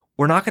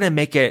we're not going to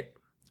make it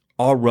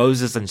all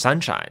roses and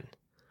sunshine.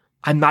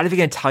 I'm not even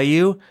going to tell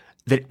you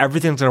that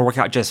everything's going to work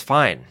out just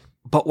fine.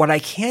 But what I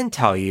can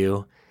tell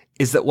you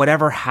is that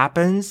whatever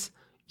happens,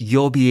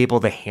 you'll be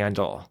able to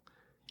handle.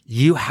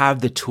 You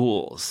have the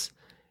tools.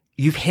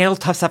 You've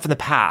handled tough stuff in the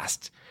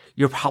past.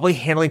 You're probably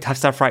handling tough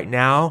stuff right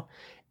now,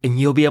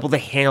 and you'll be able to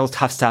handle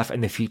tough stuff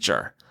in the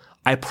future.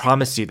 I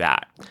promise you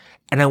that.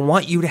 And I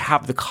want you to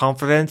have the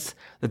confidence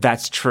that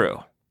that's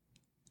true.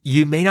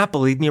 You may not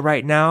believe me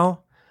right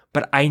now,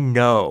 but I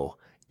know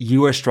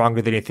you are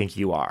stronger than you think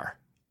you are.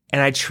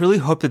 And I truly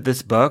hope that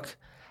this book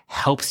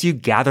helps you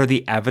gather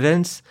the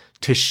evidence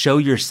to show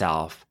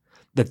yourself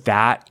that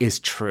that is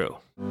true.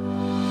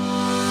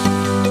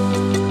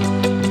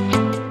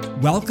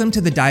 Welcome to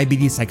the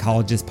Diabetes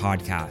Psychologist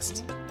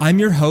Podcast. I'm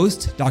your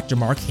host, Dr.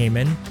 Mark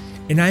Heyman,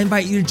 and I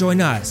invite you to join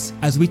us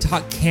as we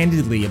talk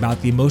candidly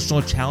about the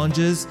emotional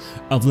challenges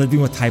of living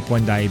with type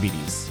 1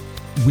 diabetes.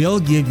 We'll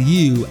give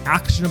you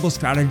actionable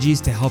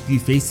strategies to help you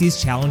face these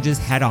challenges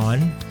head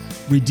on,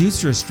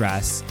 reduce your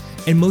stress,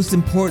 and most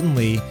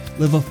importantly,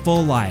 live a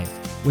full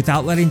life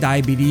without letting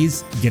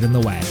diabetes get in the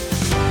way.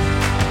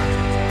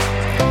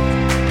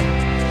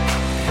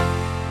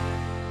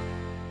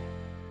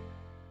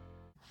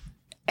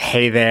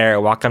 Hey there,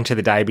 welcome to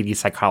the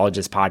Diabetes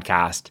Psychologist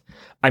Podcast.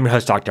 I'm your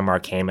host, Dr.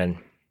 Mark Heyman.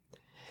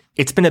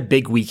 It's been a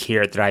big week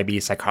here at the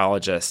Diabetes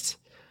Psychologist.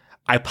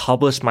 I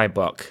published my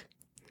book,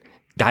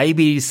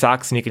 Diabetes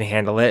Sucks and You Can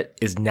Handle It,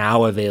 is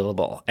now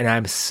available, and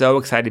I'm so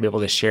excited to be able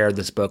to share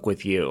this book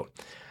with you.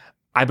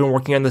 I've been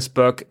working on this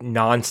book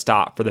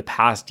nonstop for the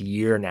past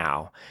year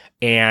now,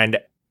 and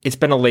it's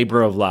been a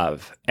labor of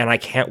love, and I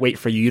can't wait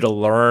for you to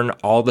learn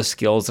all the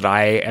skills that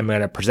I am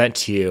going to present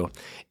to you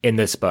in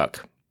this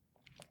book.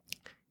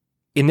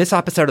 In this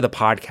episode of the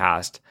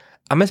podcast,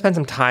 I'm going to spend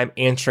some time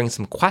answering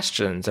some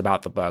questions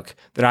about the book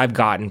that I've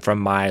gotten from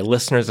my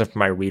listeners and from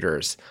my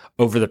readers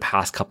over the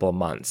past couple of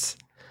months.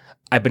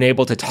 I've been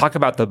able to talk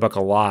about the book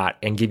a lot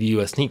and give you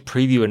a sneak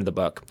preview into the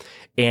book.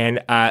 And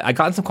I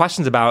got some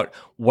questions about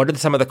what are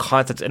some of the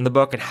concepts in the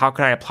book and how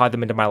can I apply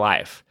them into my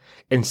life.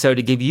 And so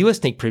to give you a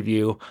sneak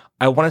preview,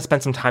 I want to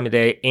spend some time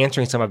today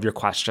answering some of your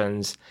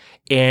questions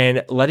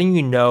and letting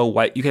you know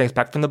what you can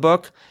expect from the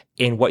book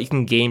and what you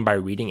can gain by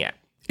reading it.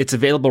 It's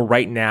available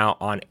right now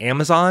on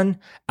Amazon,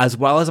 as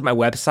well as at my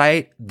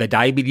website,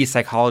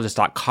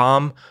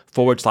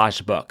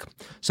 thediabetespsychologist.com/book.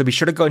 So be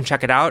sure to go and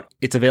check it out.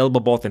 It's available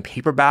both in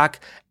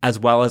paperback as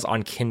well as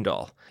on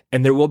Kindle.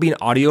 And there will be an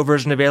audio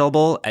version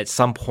available at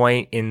some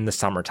point in the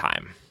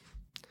summertime.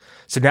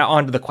 So now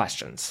on to the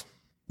questions.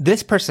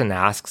 This person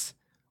asks,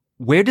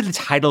 where did the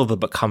title of the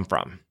book come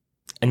from?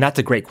 And that's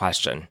a great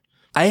question.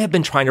 I have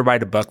been trying to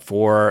write a book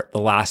for the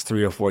last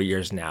 3 or 4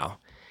 years now.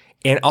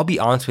 And I'll be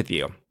honest with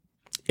you.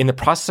 In the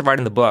process of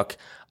writing the book,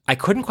 I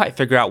couldn't quite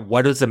figure out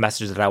what was the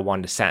message that I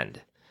wanted to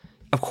send.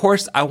 Of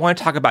course, I want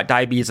to talk about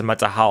diabetes and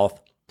mental health,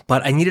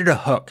 but I needed a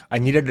hook. I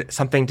needed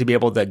something to be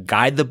able to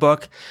guide the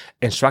book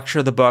and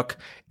structure the book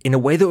in a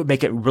way that would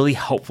make it really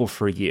helpful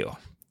for you.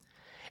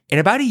 And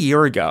about a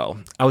year ago,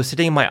 I was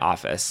sitting in my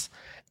office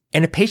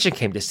and a patient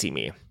came to see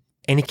me.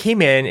 And he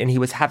came in and he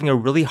was having a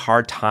really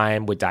hard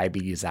time with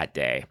diabetes that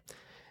day.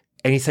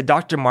 And he said,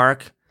 Dr.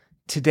 Mark,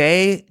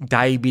 today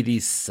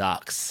diabetes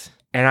sucks.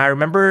 And I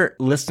remember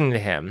listening to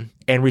him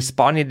and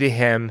responding to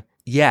him,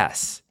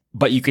 yes,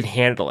 but you can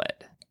handle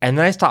it. And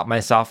then I stopped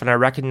myself and I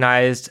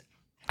recognized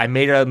I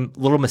made a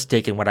little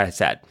mistake in what I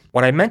said.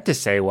 What I meant to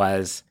say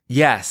was,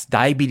 yes,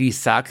 diabetes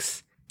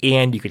sucks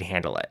and you can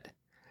handle it.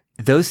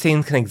 Those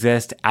things can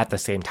exist at the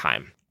same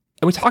time.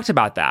 And we talked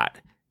about that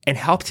and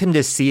helped him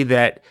to see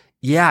that,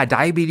 yeah,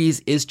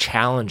 diabetes is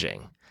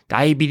challenging.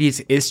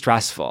 Diabetes is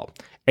stressful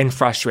and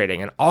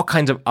frustrating and all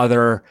kinds of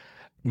other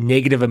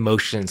negative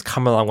emotions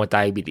come along with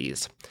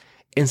diabetes.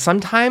 And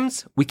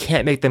sometimes we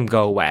can't make them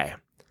go away.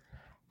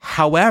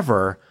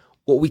 However,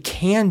 what we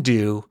can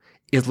do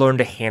is learn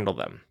to handle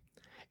them,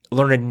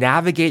 learn to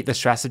navigate the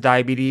stress of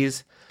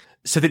diabetes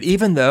so that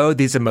even though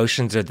these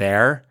emotions are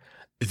there,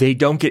 they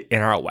don't get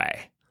in our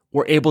way.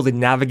 We're able to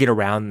navigate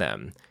around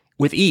them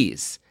with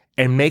ease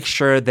and make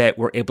sure that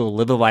we're able to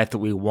live the life that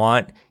we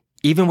want,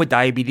 even with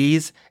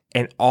diabetes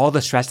and all the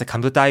stress that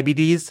comes with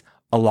diabetes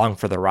along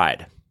for the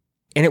ride.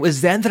 And it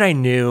was then that I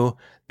knew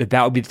that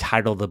that would be the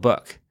title of the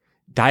book.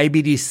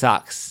 Diabetes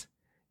Sucks.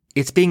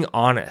 It's being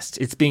honest,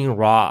 it's being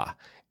raw,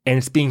 and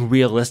it's being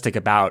realistic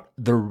about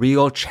the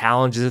real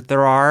challenges that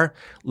there are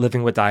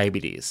living with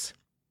diabetes.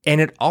 And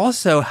it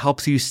also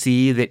helps you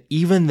see that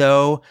even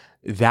though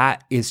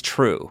that is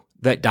true,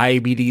 that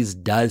diabetes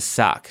does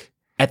suck,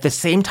 at the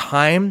same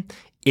time,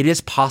 it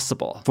is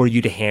possible for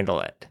you to handle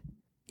it.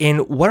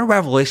 And what a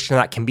revelation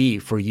that can be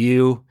for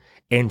you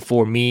and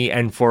for me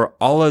and for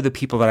all of the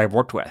people that I've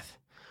worked with.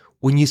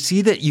 When you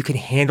see that you can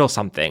handle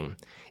something,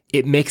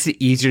 it makes it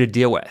easier to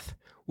deal with.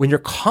 When you're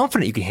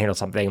confident you can handle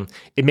something,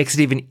 it makes it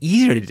even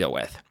easier to deal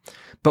with.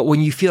 But when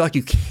you feel like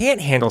you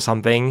can't handle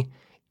something,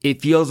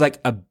 it feels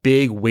like a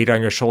big weight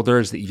on your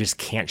shoulders that you just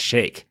can't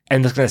shake.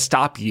 And that's going to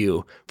stop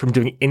you from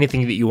doing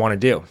anything that you want to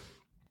do.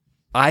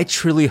 I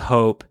truly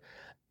hope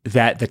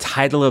that the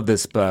title of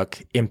this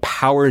book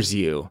empowers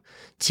you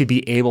to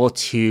be able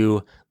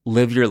to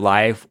live your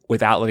life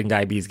without letting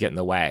diabetes get in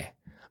the way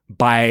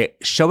by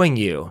showing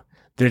you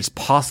that it's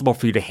possible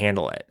for you to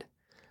handle it,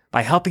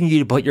 by helping you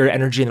to put your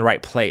energy in the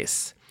right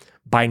place,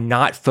 by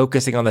not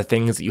focusing on the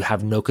things that you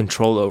have no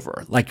control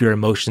over, like your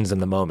emotions in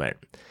the moment,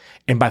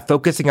 and by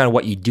focusing on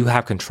what you do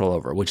have control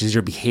over, which is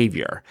your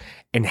behavior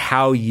and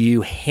how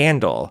you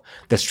handle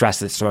the stress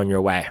that's thrown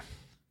your way.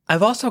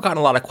 I've also gotten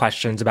a lot of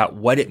questions about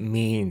what it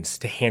means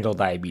to handle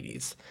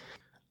diabetes.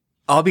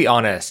 I'll be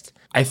honest,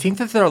 I think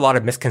that there are a lot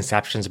of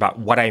misconceptions about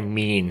what I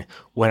mean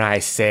when I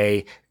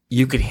say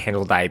you could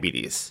handle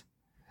diabetes.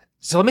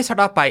 So let me start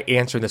off by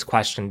answering this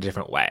question a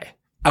different way.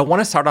 I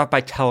want to start off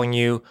by telling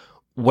you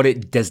what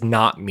it does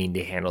not mean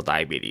to handle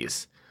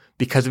diabetes,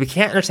 because we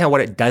can't understand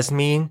what it does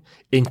mean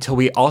until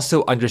we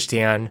also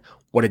understand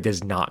what it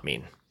does not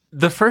mean.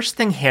 The first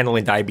thing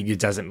handling diabetes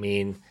doesn't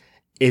mean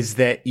is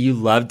that you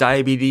love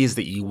diabetes,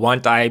 that you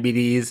want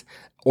diabetes,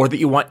 or that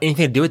you want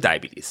anything to do with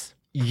diabetes.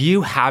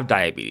 You have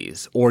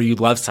diabetes, or you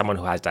love someone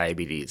who has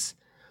diabetes,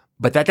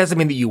 but that doesn't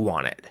mean that you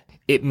want it.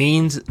 It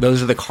means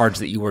those are the cards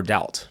that you were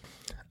dealt.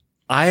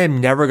 I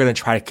am never going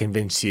to try to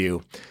convince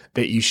you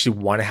that you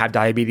should want to have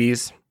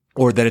diabetes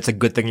or that it's a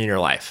good thing in your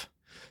life.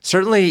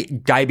 Certainly,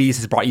 diabetes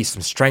has brought you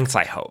some strengths,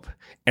 I hope,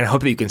 and I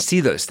hope that you can see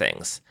those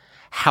things.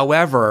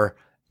 However,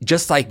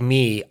 just like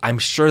me, I'm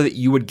sure that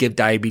you would give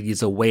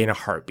diabetes away in a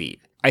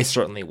heartbeat. I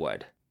certainly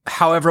would.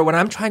 However, when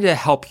I'm trying to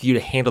help you to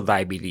handle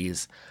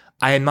diabetes,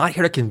 I am not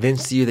here to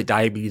convince you that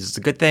diabetes is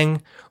a good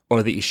thing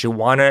or that you should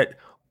want it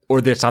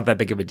or that it's not that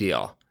big of a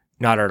deal.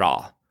 Not at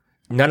all.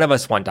 None of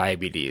us want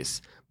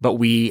diabetes, but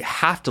we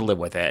have to live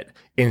with it.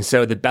 And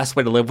so the best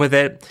way to live with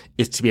it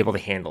is to be able to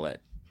handle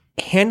it.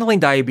 Handling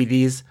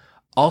diabetes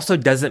also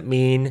doesn't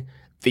mean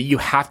that you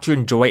have to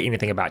enjoy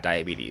anything about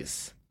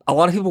diabetes. A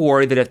lot of people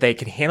worry that if they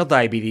can handle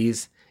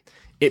diabetes,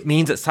 it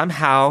means that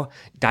somehow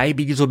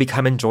diabetes will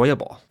become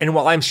enjoyable. And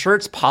while I'm sure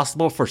it's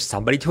possible for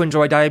somebody to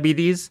enjoy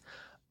diabetes,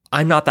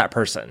 I'm not that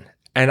person.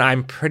 And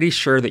I'm pretty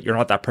sure that you're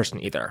not that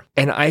person either.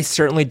 And I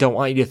certainly don't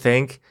want you to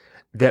think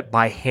that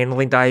by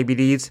handling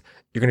diabetes,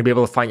 you're going to be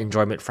able to find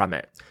enjoyment from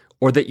it,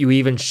 or that you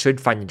even should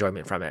find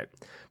enjoyment from it,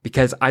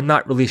 because I'm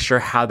not really sure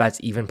how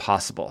that's even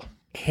possible.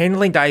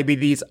 Handling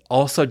diabetes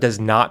also does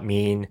not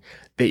mean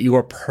that you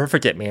are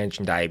perfect at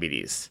managing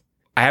diabetes.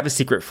 I have a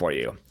secret for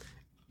you.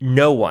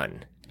 No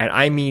one, and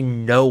I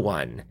mean no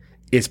one,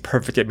 is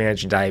perfect at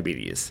managing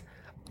diabetes.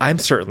 I'm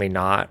certainly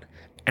not,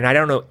 and I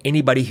don't know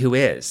anybody who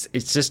is.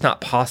 It's just not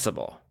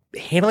possible.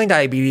 Handling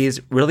diabetes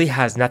really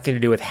has nothing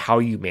to do with how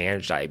you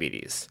manage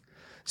diabetes.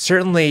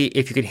 Certainly,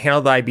 if you can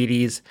handle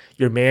diabetes,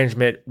 your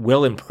management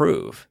will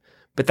improve,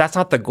 but that's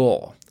not the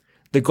goal.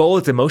 The goal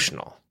is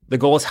emotional. The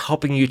goal is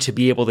helping you to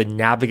be able to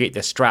navigate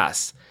the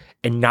stress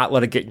and not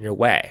let it get in your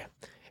way.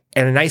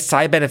 And a nice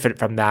side benefit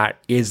from that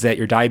is that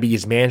your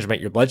diabetes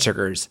management, your blood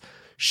sugars,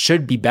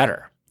 should be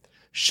better,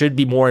 should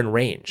be more in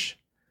range.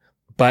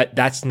 But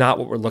that's not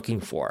what we're looking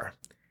for.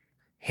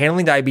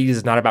 Handling diabetes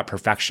is not about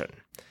perfection.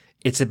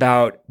 It's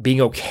about being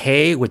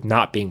okay with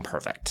not being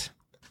perfect.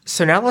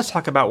 So now let's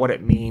talk about what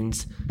it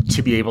means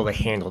to be able to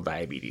handle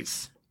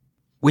diabetes.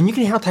 When you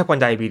can handle type 1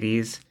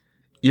 diabetes,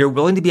 you're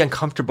willing to be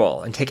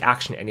uncomfortable and take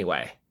action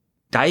anyway.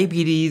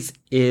 Diabetes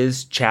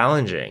is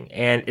challenging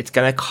and it's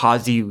going to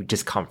cause you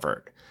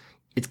discomfort.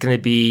 It's going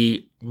to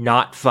be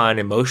not fun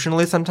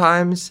emotionally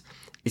sometimes.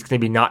 It's going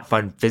to be not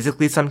fun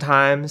physically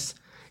sometimes.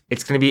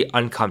 It's going to be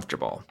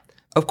uncomfortable.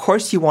 Of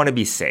course, you want to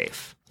be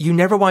safe. You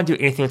never want to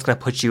do anything that's going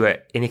to put you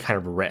at any kind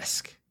of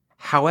risk.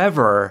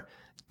 However,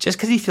 just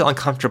because you feel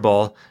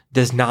uncomfortable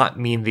does not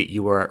mean that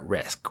you are at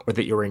risk or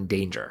that you're in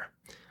danger.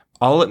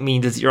 All it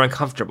means is that you're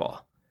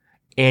uncomfortable.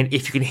 And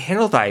if you can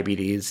handle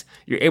diabetes,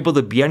 you're able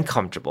to be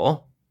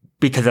uncomfortable,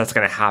 because that's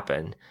going to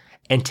happen,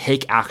 and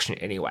take action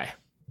anyway.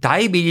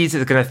 Diabetes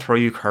is going to throw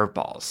you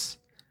curveballs.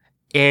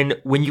 And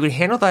when you can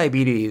handle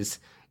diabetes,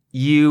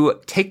 you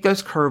take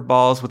those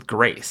curveballs with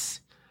grace.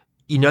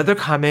 You know they're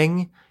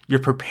coming, you're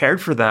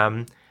prepared for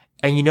them,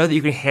 and you know that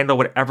you can handle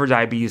whatever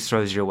diabetes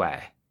throws your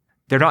way.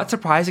 They're not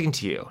surprising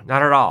to you,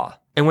 not at all.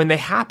 And when they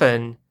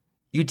happen,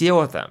 you deal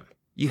with them,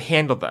 you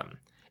handle them,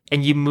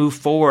 and you move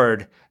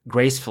forward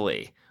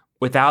gracefully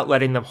without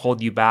letting them hold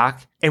you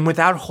back and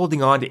without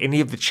holding on to any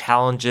of the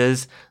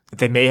challenges that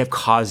they may have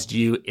caused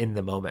you in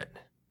the moment.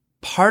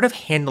 Part of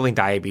handling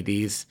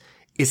diabetes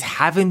is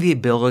having the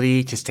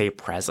ability to stay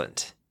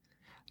present.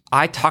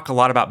 I talk a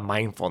lot about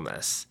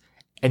mindfulness,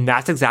 and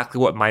that's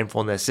exactly what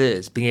mindfulness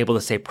is, being able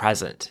to stay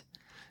present.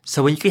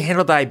 So when you can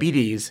handle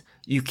diabetes,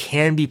 you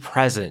can be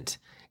present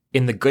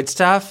in the good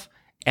stuff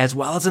as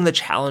well as in the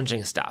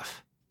challenging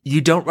stuff.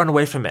 You don't run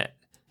away from it.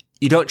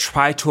 You don't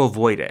try to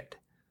avoid it.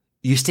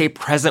 You stay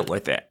present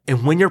with it.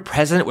 And when you're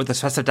present with the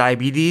stress of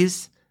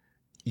diabetes,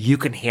 you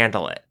can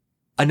handle it.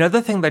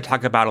 Another thing that I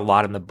talk about a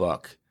lot in the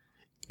book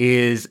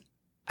is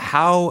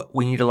how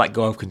we need to let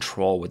go of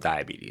control with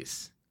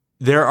diabetes.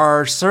 There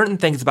are certain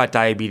things about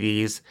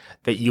diabetes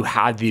that you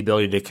have the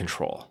ability to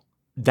control.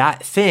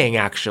 That thing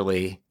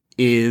actually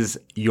is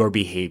your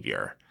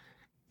behavior.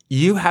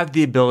 You have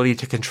the ability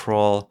to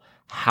control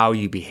how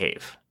you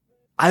behave.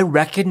 I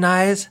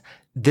recognize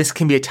this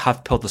can be a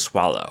tough pill to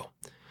swallow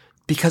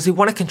because we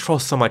want to control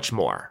so much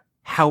more.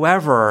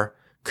 However,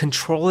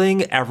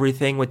 controlling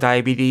everything with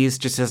diabetes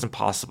just isn't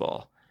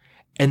possible.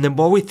 And the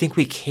more we think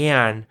we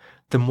can,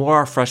 the more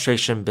our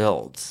frustration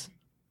builds.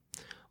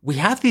 We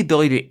have the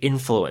ability to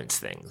influence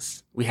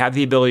things. We have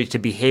the ability to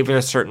behave in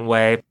a certain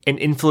way and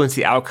influence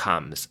the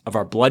outcomes of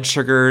our blood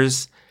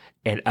sugars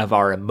and of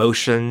our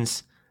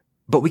emotions,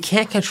 but we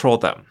can't control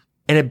them.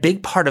 And a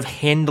big part of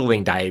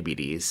handling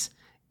diabetes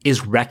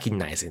is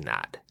recognizing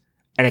that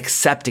and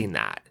accepting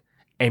that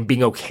and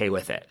being okay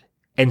with it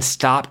and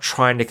stop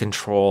trying to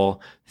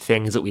control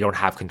things that we don't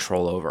have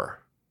control over.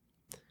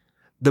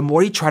 The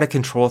more you try to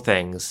control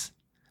things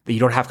that you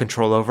don't have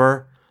control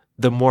over,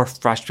 the more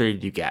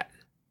frustrated you get.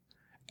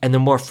 And the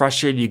more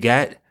frustrated you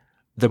get,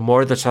 the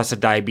more the stress of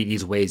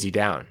diabetes weighs you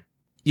down.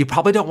 You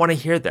probably don't want to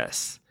hear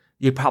this.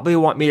 You probably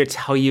want me to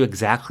tell you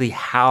exactly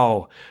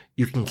how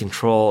you can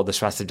control the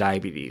stress of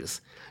diabetes,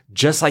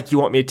 just like you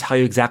want me to tell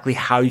you exactly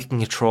how you can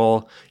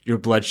control your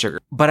blood sugar.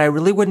 But I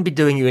really wouldn't be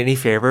doing you any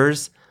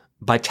favors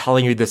by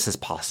telling you this is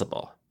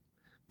possible,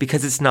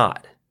 because it's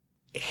not.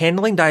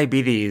 Handling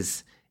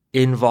diabetes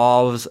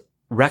involves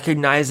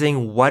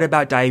recognizing what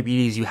about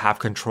diabetes you have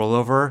control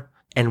over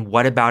and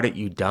what about it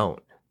you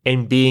don't,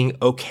 and being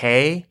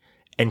okay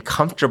and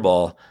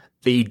comfortable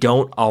that you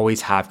don't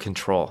always have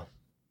control.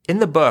 In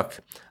the book,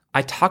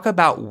 I talk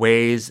about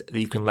ways that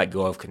you can let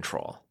go of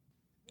control.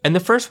 And the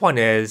first one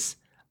is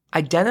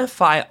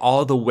identify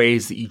all the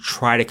ways that you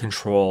try to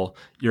control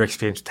your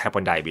experience with type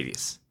 1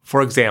 diabetes.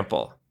 For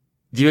example,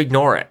 do you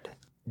ignore it?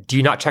 Do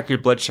you not check your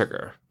blood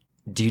sugar?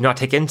 Do you not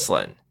take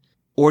insulin?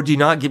 Or do you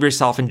not give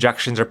yourself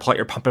injections or pull out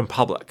your pump in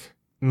public?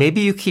 Maybe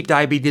you keep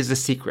diabetes a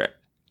secret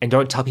and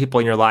don't tell people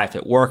in your life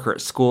at work or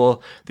at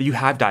school that you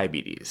have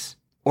diabetes.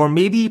 Or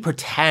maybe you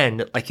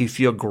pretend like you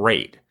feel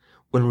great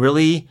when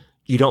really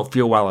you don't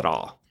feel well at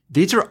all.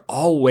 These are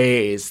all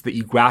ways that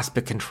you grasp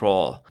the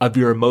control of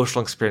your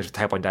emotional experience with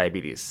type 1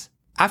 diabetes.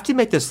 After you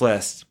make this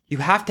list, you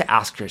have to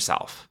ask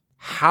yourself,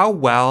 how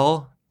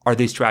well are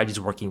these strategies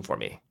working for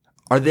me?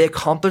 Are they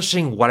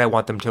accomplishing what I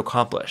want them to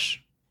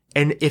accomplish?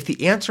 And if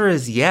the answer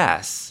is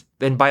yes,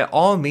 then by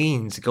all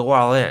means, go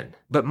all in.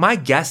 But my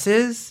guess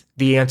is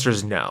the answer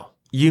is no.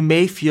 You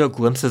may feel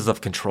glimpses of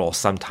control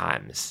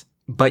sometimes,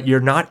 but you're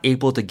not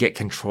able to get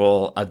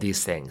control of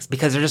these things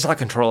because they're just not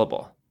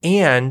controllable.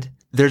 And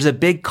there's a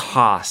big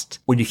cost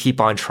when you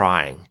keep on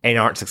trying and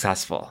aren't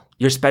successful.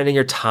 You're spending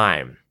your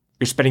time,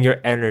 you're spending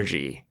your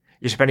energy,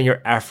 you're spending your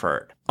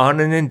effort on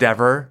an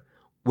endeavor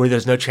where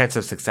there's no chance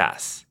of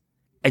success.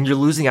 And you're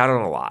losing out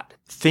on a lot.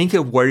 Think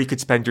of where you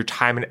could spend your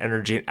time and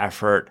energy and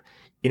effort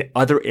in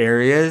other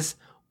areas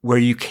where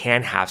you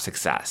can have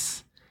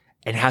success.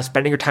 And how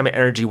spending your time and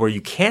energy where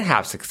you can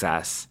have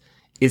success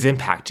is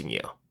impacting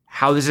you.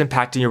 How is it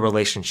impacting your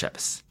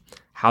relationships?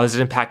 How is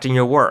it impacting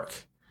your work?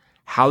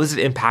 How is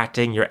it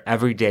impacting your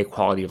everyday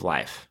quality of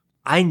life?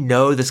 I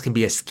know this can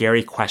be a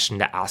scary question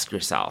to ask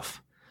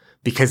yourself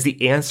because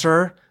the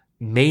answer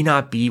may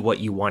not be what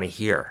you want to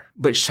hear.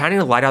 But shining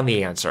a light on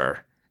the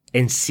answer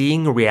and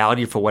seeing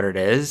reality for what it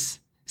is,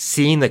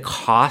 seeing the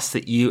costs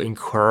that you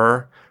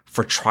incur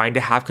for trying to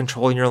have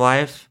control in your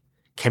life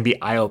can be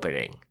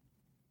eye-opening.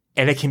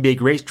 And it can be a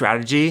great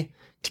strategy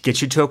to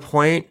get you to a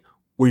point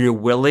where you're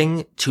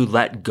willing to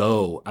let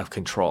go of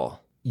control.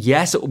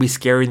 Yes, it will be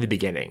scary in the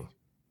beginning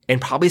and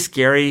probably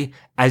scary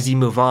as you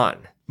move on.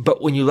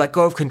 But when you let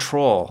go of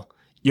control,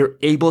 you're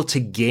able to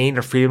gain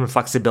a freedom and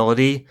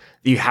flexibility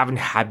that you haven't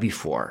had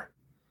before.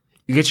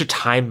 You get your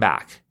time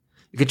back,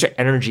 you get your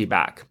energy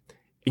back,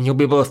 and you'll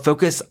be able to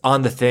focus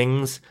on the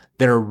things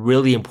that are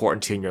really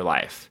important to you in your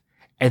life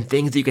and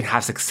things that you can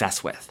have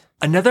success with.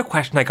 Another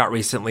question I got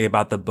recently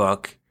about the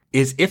book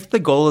is if the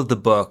goal of the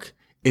book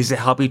is to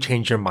help you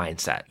change your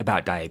mindset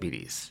about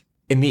diabetes.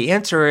 And the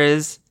answer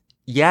is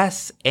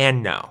yes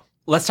and no.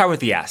 Let's start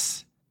with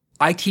yes.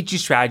 I teach you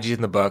strategies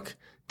in the book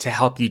to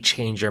help you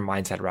change your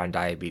mindset around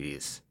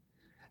diabetes.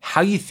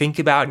 How you think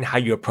about and how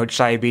you approach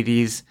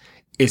diabetes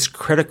is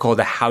critical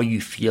to how you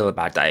feel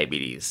about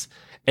diabetes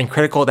and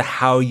critical to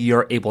how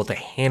you're able to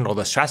handle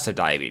the stress of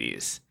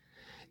diabetes.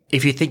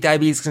 If you think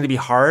diabetes is going to be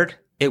hard,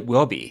 it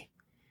will be.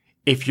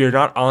 If you're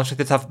not honest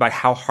with yourself about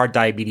how hard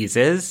diabetes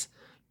is,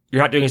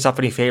 you're not doing yourself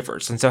any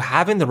favors. And so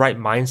having the right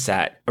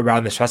mindset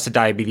around the stress of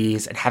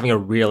diabetes and having a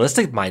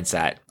realistic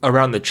mindset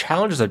around the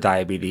challenges of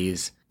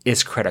diabetes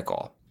is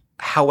critical.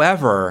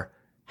 However,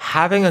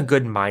 having a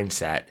good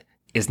mindset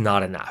is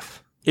not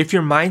enough. If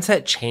your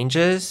mindset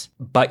changes,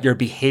 but your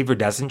behavior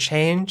doesn't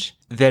change,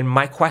 then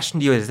my question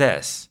to you is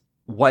this: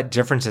 what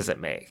difference does it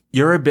make?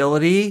 Your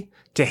ability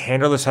to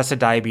handle the stress of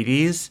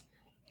diabetes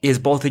is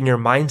both in your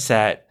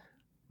mindset,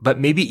 but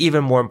maybe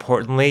even more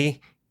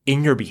importantly,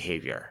 in your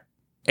behavior.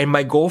 And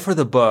my goal for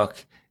the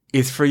book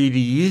is for you to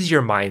use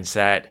your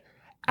mindset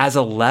as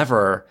a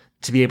lever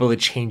to be able to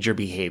change your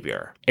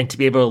behavior and to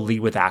be able to lead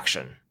with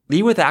action.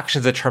 Lead with action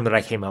is a term that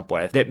I came up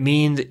with that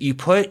means you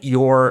put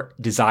your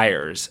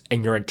desires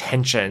and your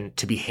intention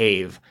to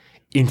behave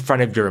in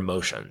front of your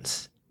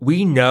emotions.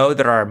 We know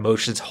that our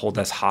emotions hold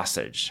us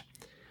hostage.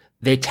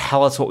 They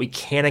tell us what we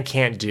can and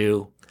can't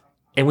do,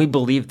 and we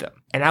believe them.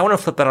 And I want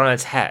to flip that on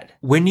its head.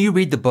 When you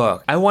read the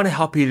book, I want to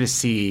help you to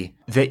see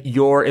that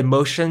your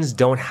emotions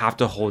don't have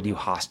to hold you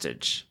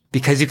hostage,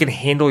 because you can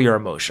handle your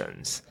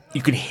emotions.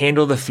 You can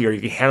handle the fear.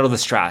 You can handle the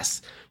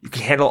stress. You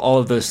can handle all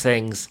of those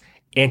things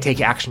and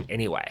take action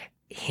anyway.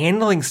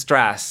 Handling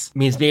stress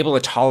means being able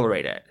to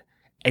tolerate it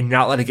and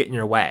not let it get in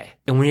your way.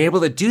 And when you're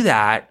able to do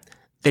that,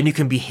 then you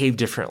can behave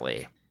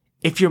differently.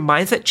 If your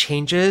mindset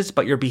changes,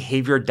 but your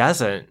behavior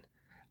doesn't,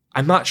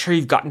 I'm not sure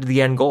you've gotten to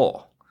the end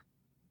goal,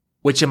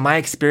 which in my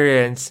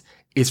experience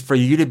is for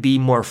you to be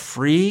more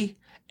free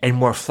and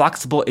more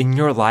flexible in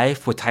your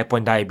life with type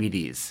 1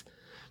 diabetes,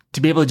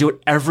 to be able to do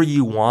whatever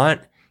you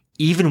want,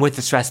 even with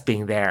the stress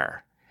being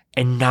there,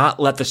 and not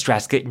let the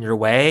stress get in your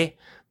way,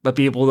 but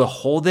be able to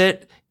hold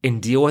it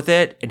and deal with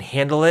it and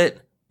handle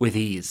it with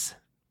ease.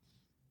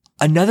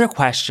 Another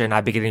question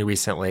I've been getting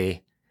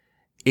recently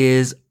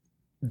is,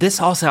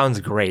 this all sounds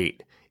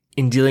great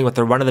in dealing with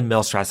the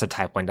run-of-the-mill stress of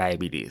type 1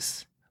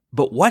 diabetes.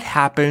 But what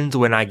happens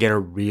when I get a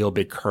real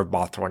big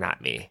curveball thrown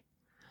at me?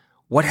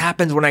 What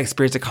happens when I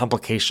experience a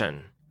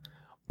complication,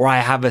 or I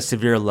have a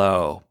severe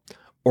low,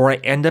 or I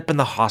end up in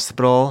the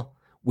hospital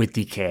with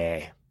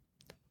DKA?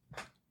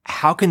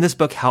 How can this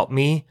book help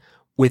me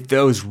with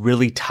those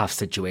really tough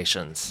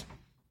situations?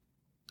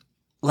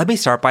 Let me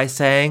start by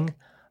saying,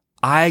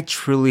 I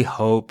truly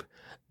hope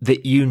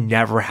that you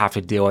never have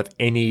to deal with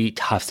any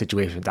tough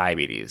situation with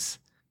diabetes.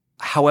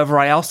 However,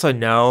 I also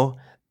know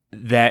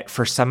that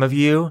for some of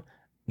you,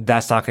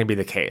 that's not going to be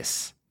the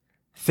case.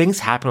 Things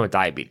happen with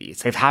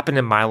diabetes. They've happened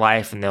in my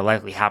life and they'll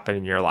likely happen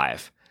in your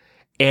life.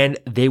 And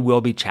they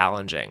will be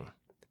challenging.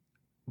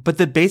 But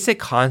the basic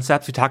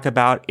concepts we talk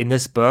about in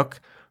this book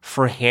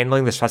for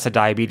handling the stress of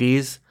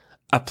diabetes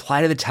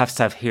apply to the tough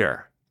stuff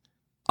here.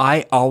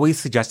 I always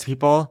suggest to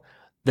people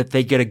that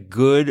they get a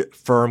good,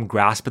 firm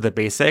grasp of the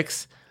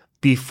basics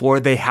before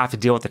they have to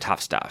deal with the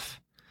tough stuff.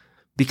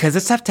 Because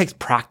this stuff takes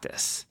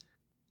practice.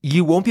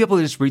 You won't be able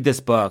to just read this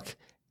book,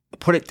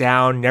 put it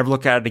down, never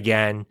look at it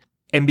again,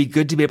 and be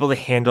good to be able to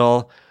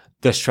handle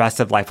the stress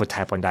of life with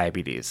type 1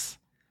 diabetes.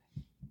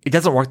 It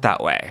doesn't work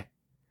that way.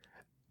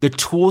 The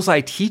tools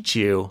I teach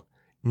you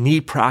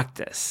need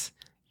practice.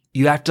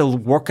 You have to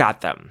work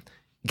at them,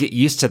 get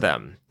used to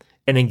them,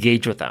 and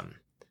engage with them.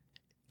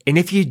 And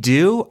if you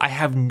do, I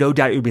have no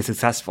doubt you'll be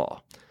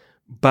successful.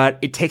 But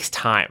it takes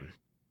time.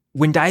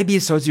 When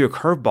diabetes throws you a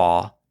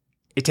curveball,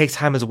 it takes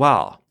time as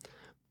well.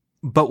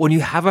 But when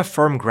you have a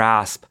firm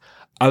grasp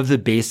of the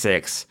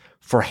basics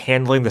for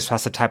handling the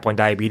stress of type 1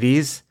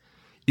 diabetes,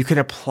 you can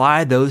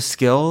apply those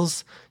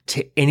skills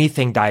to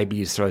anything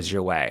diabetes throws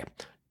your way,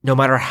 no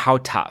matter how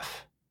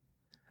tough.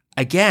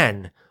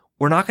 Again,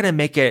 we're not going to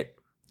make it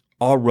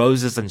all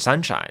roses and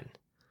sunshine.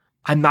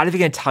 I'm not even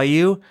going to tell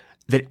you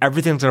that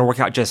everything's going to work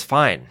out just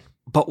fine.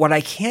 But what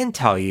I can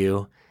tell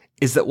you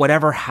is that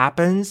whatever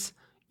happens,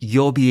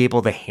 you'll be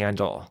able to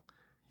handle.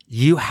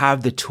 You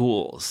have the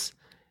tools.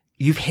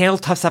 You've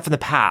handled tough stuff in the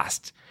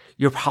past.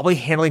 You're probably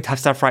handling tough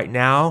stuff right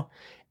now,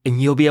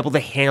 and you'll be able to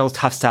handle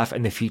tough stuff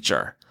in the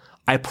future.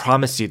 I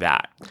promise you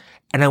that.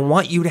 And I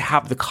want you to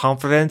have the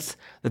confidence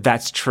that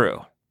that's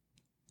true.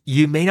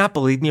 You may not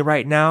believe me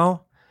right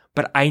now,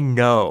 but I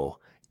know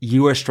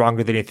you are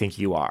stronger than you think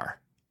you are.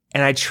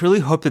 And I truly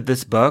hope that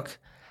this book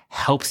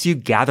helps you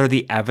gather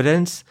the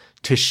evidence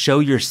to show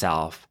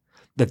yourself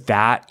that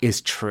that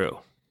is true.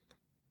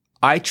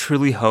 I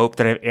truly hope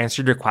that I've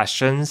answered your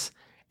questions,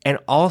 and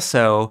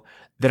also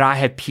that I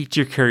have piqued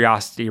your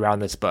curiosity around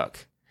this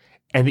book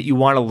and that you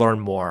want to learn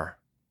more.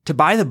 To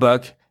buy the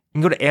book, you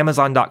can go to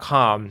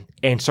Amazon.com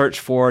and search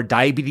for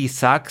Diabetes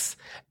Sucks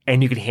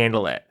and you can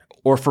handle it.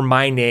 Or for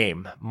my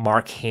name,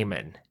 Mark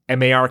Heyman,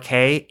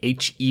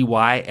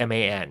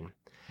 MarkHeyman.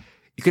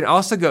 You can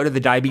also go to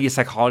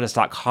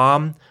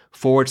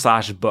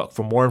thediabetespsychologist.com/book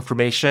for more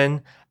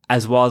information,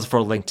 as well as for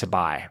a link to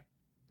buy.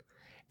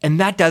 And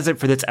that does it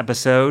for this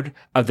episode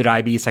of the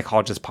Diabetes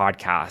Psychologist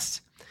podcast.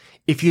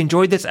 If you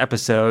enjoyed this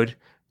episode,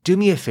 do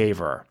me a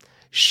favor,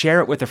 share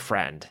it with a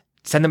friend.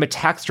 Send them a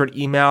text or an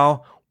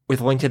email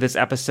with a link to this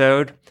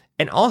episode,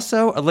 and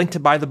also a link to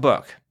buy the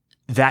book.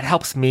 That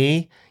helps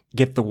me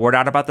get the word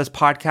out about this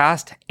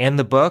podcast and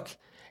the book,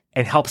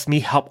 and helps me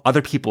help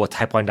other people with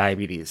type 1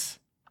 diabetes.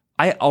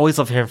 I always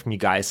love hearing from you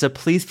guys, so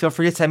please feel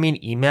free to send me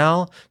an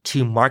email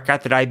to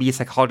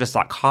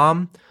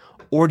mark@thediabetespsychologist.com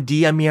or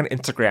DM me on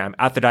Instagram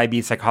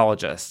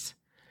 @thediabetespsychologist.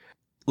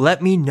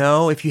 Let me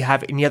know if you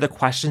have any other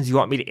questions you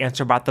want me to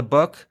answer about the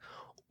book,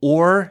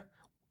 or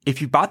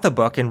if you bought the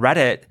book and read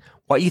it,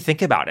 what you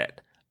think about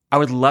it. I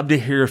would love to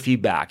hear your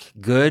feedback,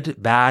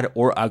 good, bad,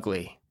 or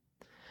ugly.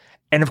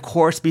 And of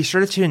course, be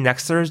sure to tune in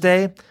next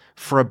Thursday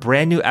for a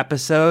brand new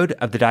episode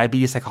of the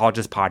Diabetes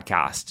Psychologist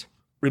podcast.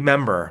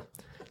 Remember,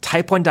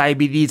 type 1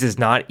 diabetes is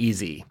not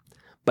easy,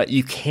 but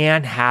you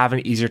can have an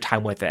easier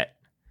time with it.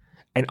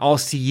 And I'll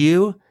see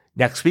you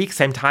next week,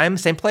 same time,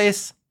 same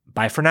place.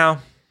 Bye for now.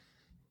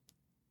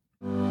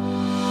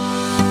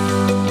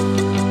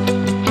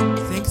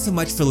 Thanks so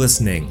much for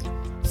listening.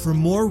 For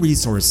more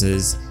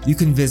resources, you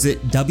can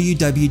visit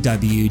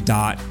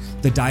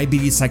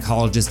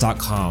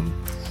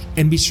www.thediabetespsychologist.com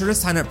and be sure to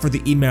sign up for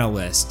the email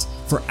list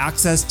for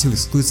access to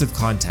exclusive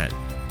content.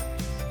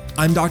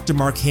 I'm Dr.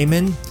 Mark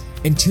Heyman,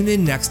 and tune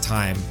in next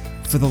time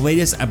for the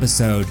latest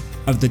episode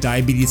of the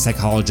Diabetes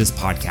Psychologist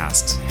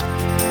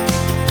podcast.